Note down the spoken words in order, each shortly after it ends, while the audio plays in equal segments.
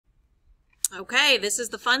Okay, this is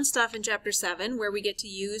the fun stuff in Chapter 7 where we get to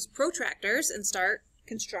use protractors and start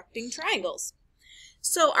constructing triangles.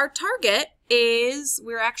 So our target is,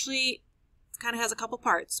 we're actually, kind of has a couple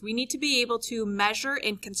parts. We need to be able to measure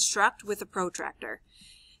and construct with a protractor.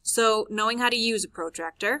 So knowing how to use a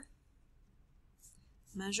protractor,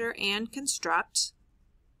 measure and construct,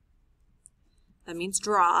 that means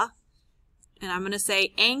draw. And I'm going to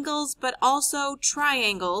say angles, but also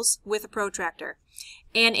triangles with a protractor.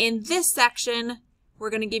 And in this section, we're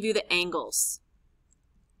going to give you the angles.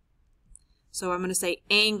 So I'm going to say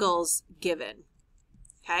angles given.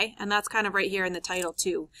 Okay, and that's kind of right here in the title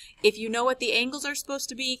too. If you know what the angles are supposed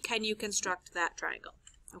to be, can you construct that triangle?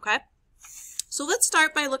 Okay, so let's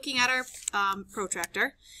start by looking at our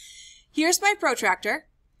protractor. Here's my protractor.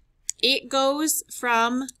 It goes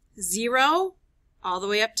from 0 all the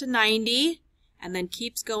way up to 90 and then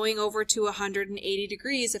keeps going over to 180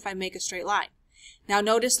 degrees if I make a straight line. Now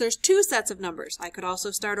notice there's two sets of numbers. I could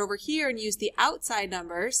also start over here and use the outside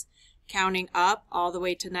numbers, counting up all the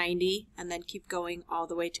way to 90 and then keep going all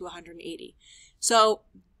the way to 180. So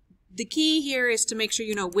the key here is to make sure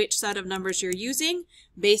you know which set of numbers you're using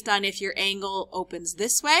based on if your angle opens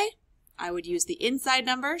this way. I would use the inside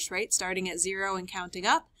numbers, right, starting at 0 and counting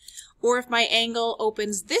up. Or if my angle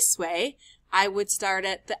opens this way, I would start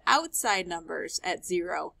at the outside numbers at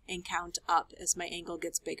 0 and count up as my angle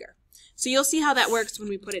gets bigger. So you'll see how that works when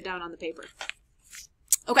we put it down on the paper.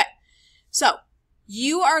 Okay, so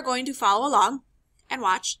you are going to follow along and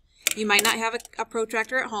watch. You might not have a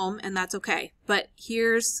protractor at home, and that's okay, but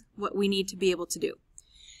here's what we need to be able to do.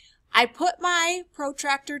 I put my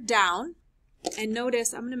protractor down, and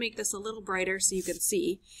notice, I'm going to make this a little brighter so you can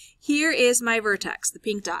see. Here is my vertex, the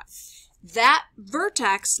pink dot. That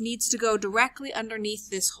vertex needs to go directly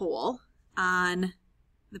underneath this hole on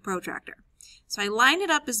the protractor. So I line it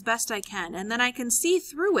up as best I can, and then I can see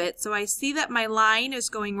through it, so I see that my line is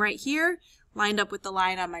going right here, lined up with the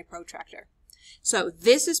line on my protractor. So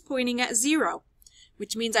this is pointing at 0,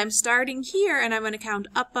 which means I'm starting here, and I'm going to count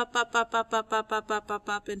up, up, up, up, up, up, up, up, up, up,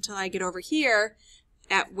 up, until I get over here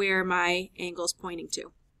at where my angle is pointing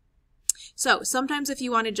to. So sometimes if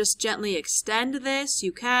you want to just gently extend this,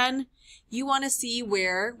 you can. You want to see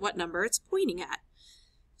what number it's pointing at.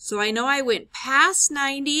 So I know I went past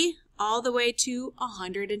 90 all the way to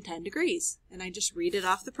 110 degrees. And I just read it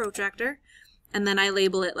off the protractor, and then I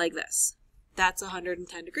label it like this. That's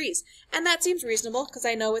 110 degrees. And that seems reasonable because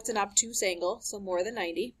I know it's an obtuse angle, so more than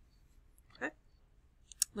 90. Okay.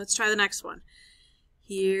 Let's try the next one.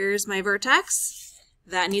 Here's my vertex.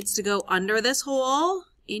 That needs to go under this hole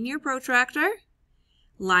in your protractor.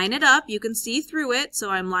 Line it up. You can see through it, so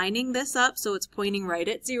I'm lining this up so it's pointing right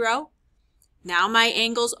at 0. Now my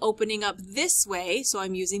angle's opening up this way, so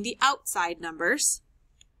I'm using the outside numbers.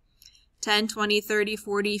 10, 20, 30,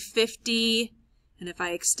 40, 50. And if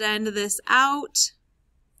I extend this out,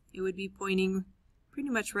 it would be pointing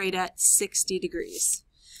pretty much right at 60 degrees.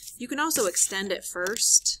 You can also extend it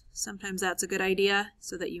first. Sometimes that's a good idea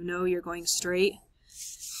so that you know you're going straight.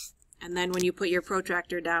 And then when you put your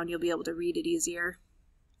protractor down, you'll be able to read it easier.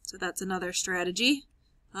 So that's another strategy.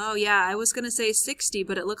 Oh yeah, I was going to say 60,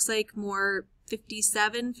 but it looks like more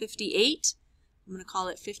 57, 58. I'm going to call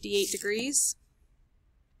it 58 degrees.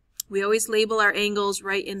 We always label our angles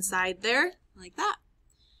right inside there, like that.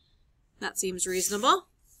 That seems reasonable.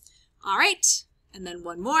 All right, and then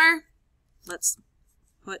one more. Let's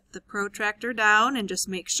put the protractor down and just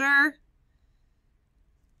make sure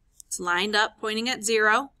it's lined up, pointing at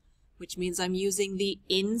 0, which means I'm using the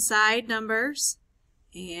inside numbers.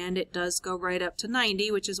 And it does go right up to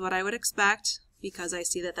 90, which is what I would expect because I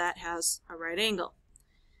see that that has a right angle.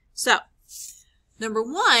 So, number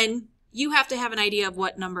 1, you have to have an idea of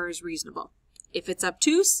what number is reasonable. If it's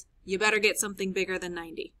obtuse, you better get something bigger than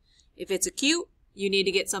 90. If it's acute, you need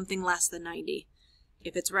to get something less than 90.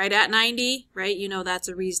 If it's right at 90, right, you know that's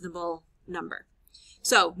a reasonable number.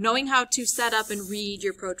 So, knowing how to set up and read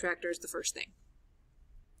your protractor is the first thing.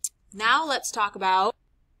 Now let's talk about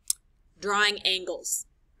drawing angles,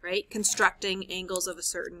 right? Constructing angles of a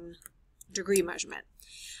certain degree measurement.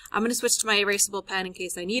 I'm going to switch to my erasable pen in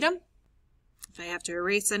case I need them. If I have to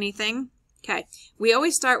erase anything. Okay, we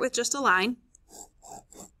always start with just a line.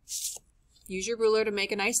 Use your ruler to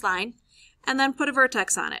make a nice line, and then put a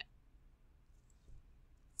vertex on it.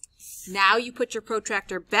 Now you put your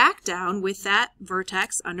protractor back down with that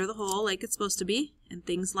vertex under the hole like it's supposed to be, and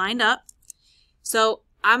things lined up. So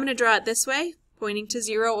I'm going to draw it this way, pointing to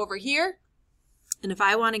 0 over here. And if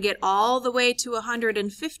I want to get all the way to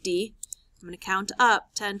 150, I'm going to count up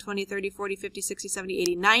 10, 20, 30, 40, 50, 60, 70,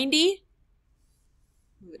 80, 90.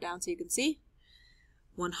 Move it down so you can see.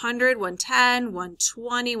 100, 110,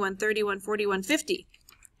 120, 130, 140, 150.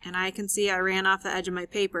 And I can see I ran off the edge of my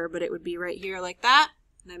paper, but it would be right here like that.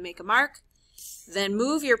 And I make a mark. Then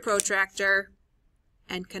move your protractor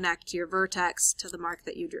and connect your vertex to the mark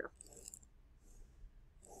that you drew.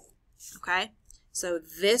 Okay, so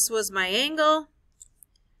this was my angle.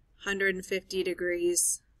 150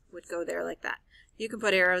 degrees would go there like that. You can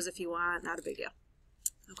put arrows if you want, not a big deal.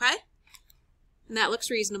 Okay, and that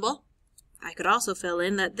looks reasonable. I could also fill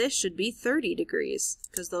in that this should be 30 degrees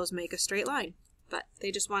because those make a straight line, but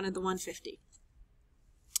they just wanted the 150.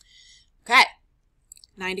 Okay,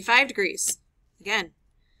 95 degrees. Again,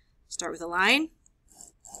 start with a line,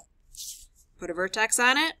 put a vertex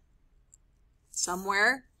on it,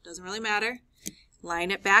 somewhere, doesn't really matter. Line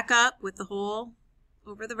it back up with the hole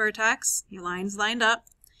over the vertex. Your line's lined up.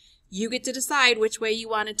 You get to decide which way you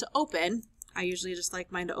want it to open. I usually just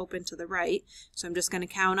like mine to open to the right. So I'm just going to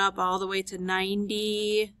count up all the way to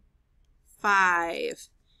 95.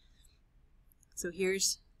 So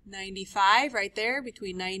here's 95 right there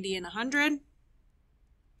between 90 and 100.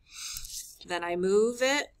 Then I move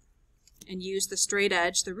it and use the straight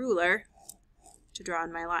edge, the ruler, to draw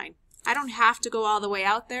in my line. I don't have to go all the way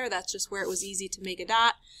out there. That's just where it was easy to make a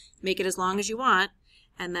dot. Make it as long as you want,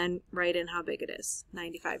 and then write in how big it is,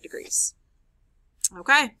 95 degrees.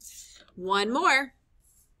 Okay, one more.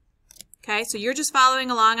 Okay, so you're just following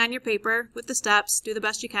along on your paper with the steps. Do the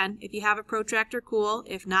best you can. If you have a protractor, cool.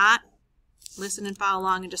 If not, listen and follow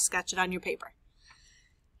along and just sketch it on your paper.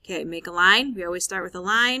 Okay, make a line. We always start with a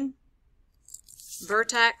line.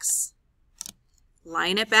 Vertex.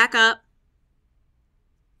 Line it back up.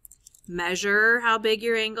 Measure how big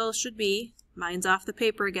your angle should be. Mine's off the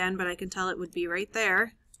paper again, but I can tell it would be right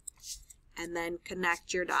there. And then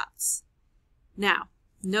connect your dots. Now,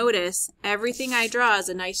 notice everything I draw is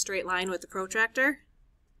a nice straight line with the protractor.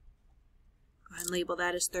 Go ahead and label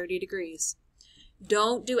that as 30 degrees.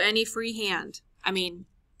 Don't do any freehand. I mean,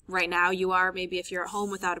 right now you are, maybe if you're at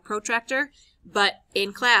home without a protractor, but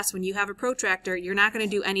in class when you have a protractor, you're not going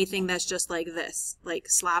to do anything that's just like this, like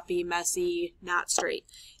sloppy, messy, not straight.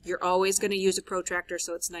 You're always going to use a protractor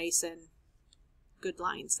so it's nice and good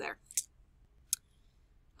lines there.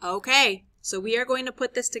 Okay, so we are going to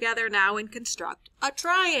put this together now and construct a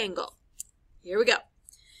triangle. Here we go.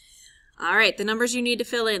 All right, the numbers you need to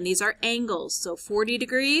fill in, these are angles. So 40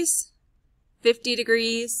 degrees, 50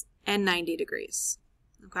 degrees, and 90 degrees.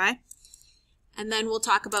 Okay? And then we'll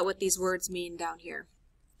talk about what these words mean down here.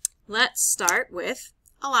 Let's start with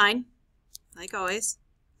a line, like always.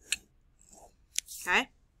 Okay?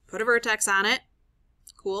 Put a vertex on it.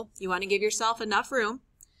 Cool. You want to give yourself enough room.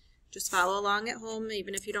 Just follow along at home,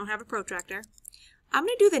 even if you don't have a protractor. I'm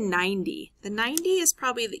going to do the 90. The 90 is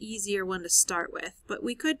probably the easier one to start with, but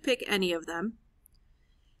we could pick any of them.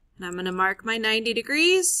 And I'm going to mark my 90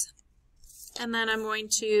 degrees, and then I'm going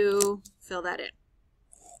to fill that in.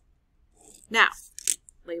 Now,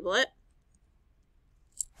 label it.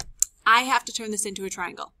 I have to turn this into a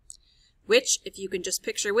triangle, which, if you can just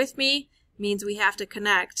picture with me, means we have to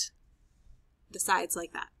connect the sides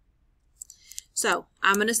like that. So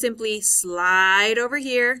I'm going to simply slide over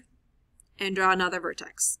here and draw another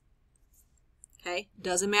vertex. Okay,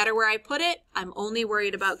 doesn't matter where I put it, I'm only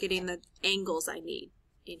worried about getting the angles I need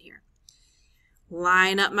in here.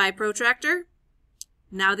 Line up my protractor.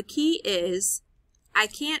 Now the key is I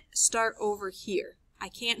can't start over here. I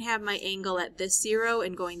can't have my angle at this 0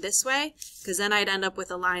 and going this way, because then I'd end up with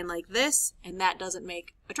a line like this, and that doesn't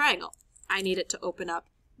make a triangle. I need it to open up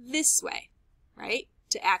this way, right?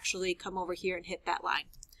 To actually come over here and hit that line.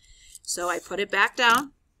 So I put it back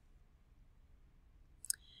down,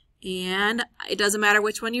 and it doesn't matter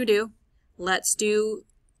which one you do. Let's do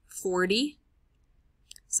 40.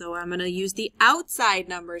 So I'm going to use the outside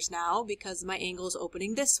numbers now because my angle is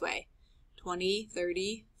opening this way. 20,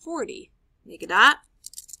 30, 40. Make a dot.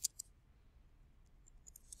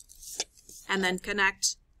 And then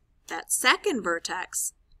connect that second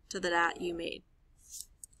vertex to the dot you made.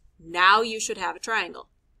 Now you should have a triangle.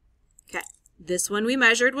 Okay, this one we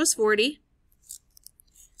measured was 40.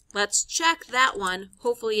 Let's check that one.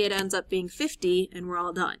 Hopefully it ends up being 50 and we're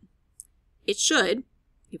all done. It should,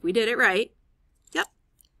 if we did it right. Yep,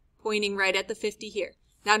 pointing right at the 50 here.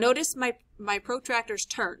 Now notice my protractor's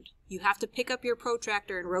turned. You have to pick up your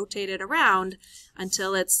protractor and rotate it around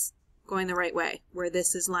until it's going the right way, where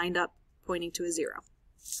this is lined up pointing to a 0.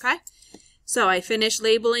 Okay, so I finished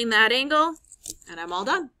labeling that angle and I'm all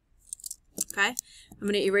done. Okay, I'm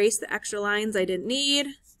going to erase the extra lines I didn't need,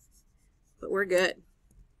 but we're good.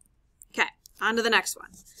 Okay, on to the next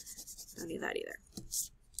one. Don't need that either.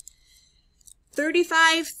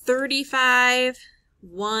 35, 35,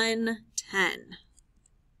 110.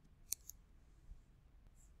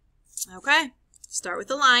 Okay, start with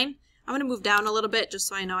the line. I'm going to move down a little bit just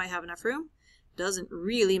so I know I have enough room. Doesn't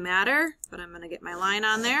really matter, but I'm going to get my line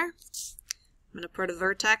on there. I'm going to put a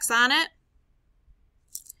vertex on it.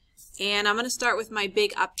 And I'm going to start with my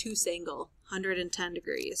big obtuse angle, 110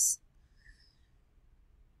 degrees.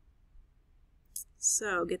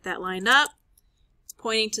 So get that lined up. It's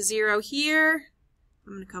pointing to 0 here.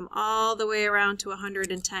 I'm going to come all the way around to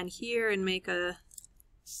 110 here and make a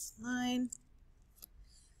line.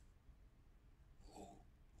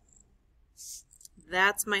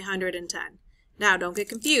 That's my 110. Now, don't get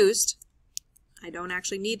confused. I don't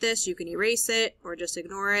actually need this. You can erase it or just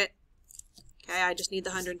ignore it. Okay, I just need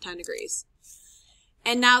the 110 degrees.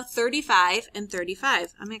 And now 35 and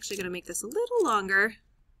 35. I'm actually going to make this a little longer.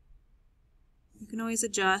 You can always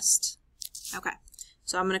adjust. Okay,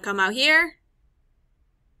 so I'm going to come out here,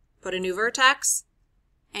 put a new vertex,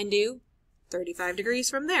 and do 35 degrees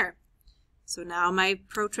from there. So now my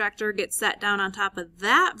protractor gets set down on top of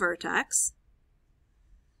that vertex.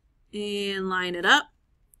 And line it up.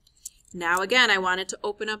 Now again, I want it to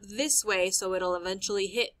open up this way so it'll eventually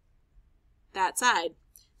hit that side.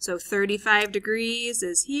 So 35 degrees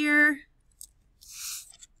is here.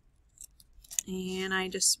 And I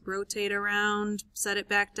just rotate around, set it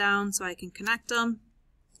back down so I can connect them.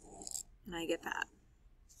 And I get that.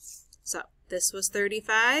 So this was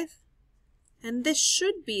 35. And this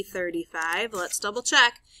should be 35. Let's double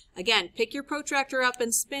check. Again, pick your protractor up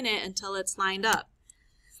and spin it until it's lined up,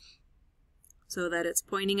 so that it's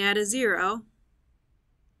pointing at a 0.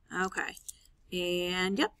 Okay,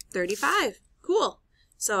 and yep, 35. Cool.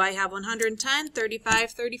 So I have 110,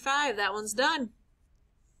 35, 35. That one's done.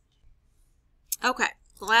 Okay,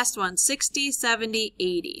 the last one, 60, 70,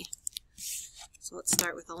 80. So let's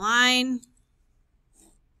start with a line.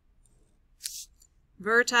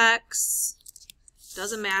 Vertex.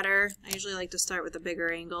 Doesn't matter. I usually like to start with the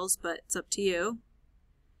bigger angles, but it's up to you.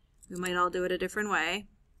 We might all do it a different way.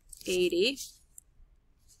 80.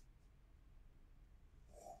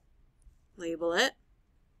 Label it.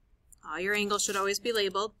 All your angles should always be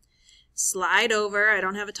labeled. Slide over. I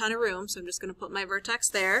don't have a ton of room, so I'm just going to put my vertex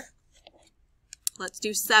there. Let's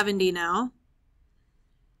do 70 now.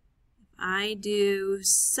 I do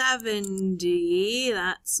 70.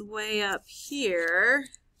 That's way up here.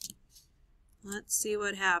 Let's see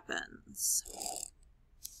what happens.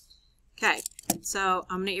 Okay, so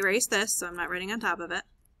I'm going to erase this so I'm not writing on top of it.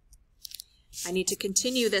 I need to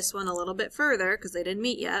continue this one a little bit further because they didn't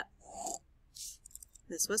meet yet.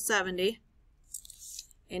 This was 70.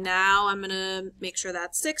 And now I'm going to make sure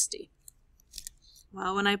that's 60.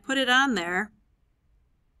 Well, when I put it on there,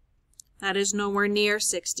 that is nowhere near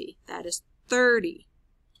 60. That is 30.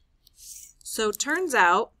 So it turns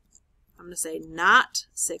out, I'm going to say not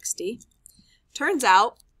 60. Turns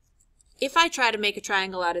out, if I try to make a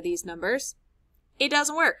triangle out of these numbers, it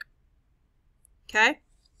doesn't work. Okay?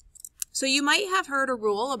 So you might have heard a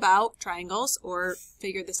rule about triangles, or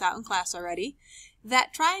figured this out in class already,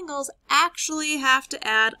 that triangles actually have to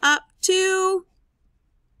add up to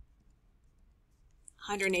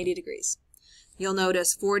 180 degrees. You'll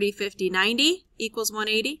notice 40, 50, 90 equals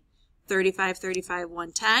 180, 35, 35,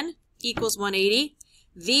 110 equals 180.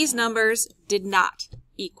 These numbers did not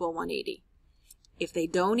equal 180. If they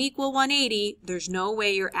don't equal 180, there's no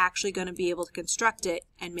way you're actually going to be able to construct it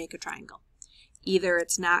and make a triangle. Either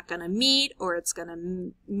it's not going to meet, or it's going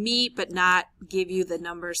to meet but not give you the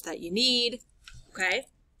numbers that you need. Okay?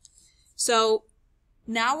 So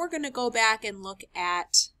now we're going to go back and look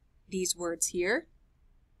at these words here.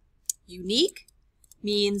 Unique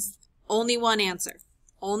means only one answer.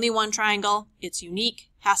 Only one triangle. It's unique.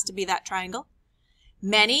 Has to be that triangle.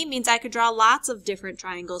 Many means I could draw lots of different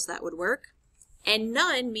triangles that would work. And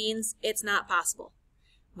none means it's not possible.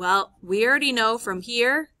 Well, we already know from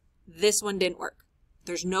here, this one didn't work.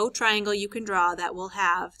 There's no triangle you can draw that will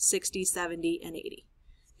have 60, 70, and 80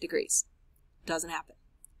 degrees. Doesn't happen.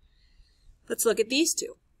 Let's look at these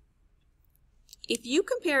two. If you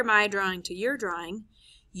compare my drawing to your drawing,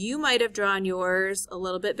 you might have drawn yours a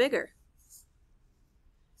little bit bigger.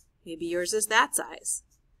 Maybe yours is that size.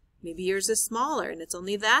 Maybe yours is smaller and it's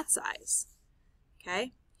only that size.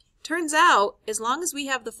 Okay? Turns out, as long as we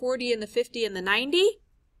have the 40 and the 50 and the 90,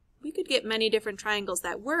 we could get many different triangles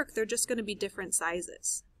that work. They're just going to be different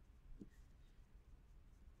sizes.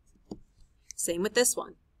 Same with this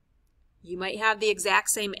one. You might have the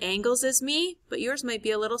exact same angles as me, but yours might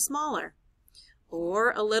be a little smaller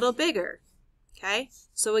or a little bigger. Okay?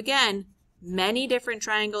 So again, many different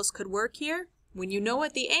triangles could work here. When you know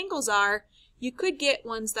what the angles are, you could get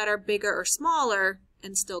ones that are bigger or smaller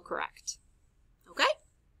and still correct. Okay?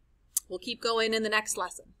 We'll keep going in the next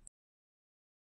lesson.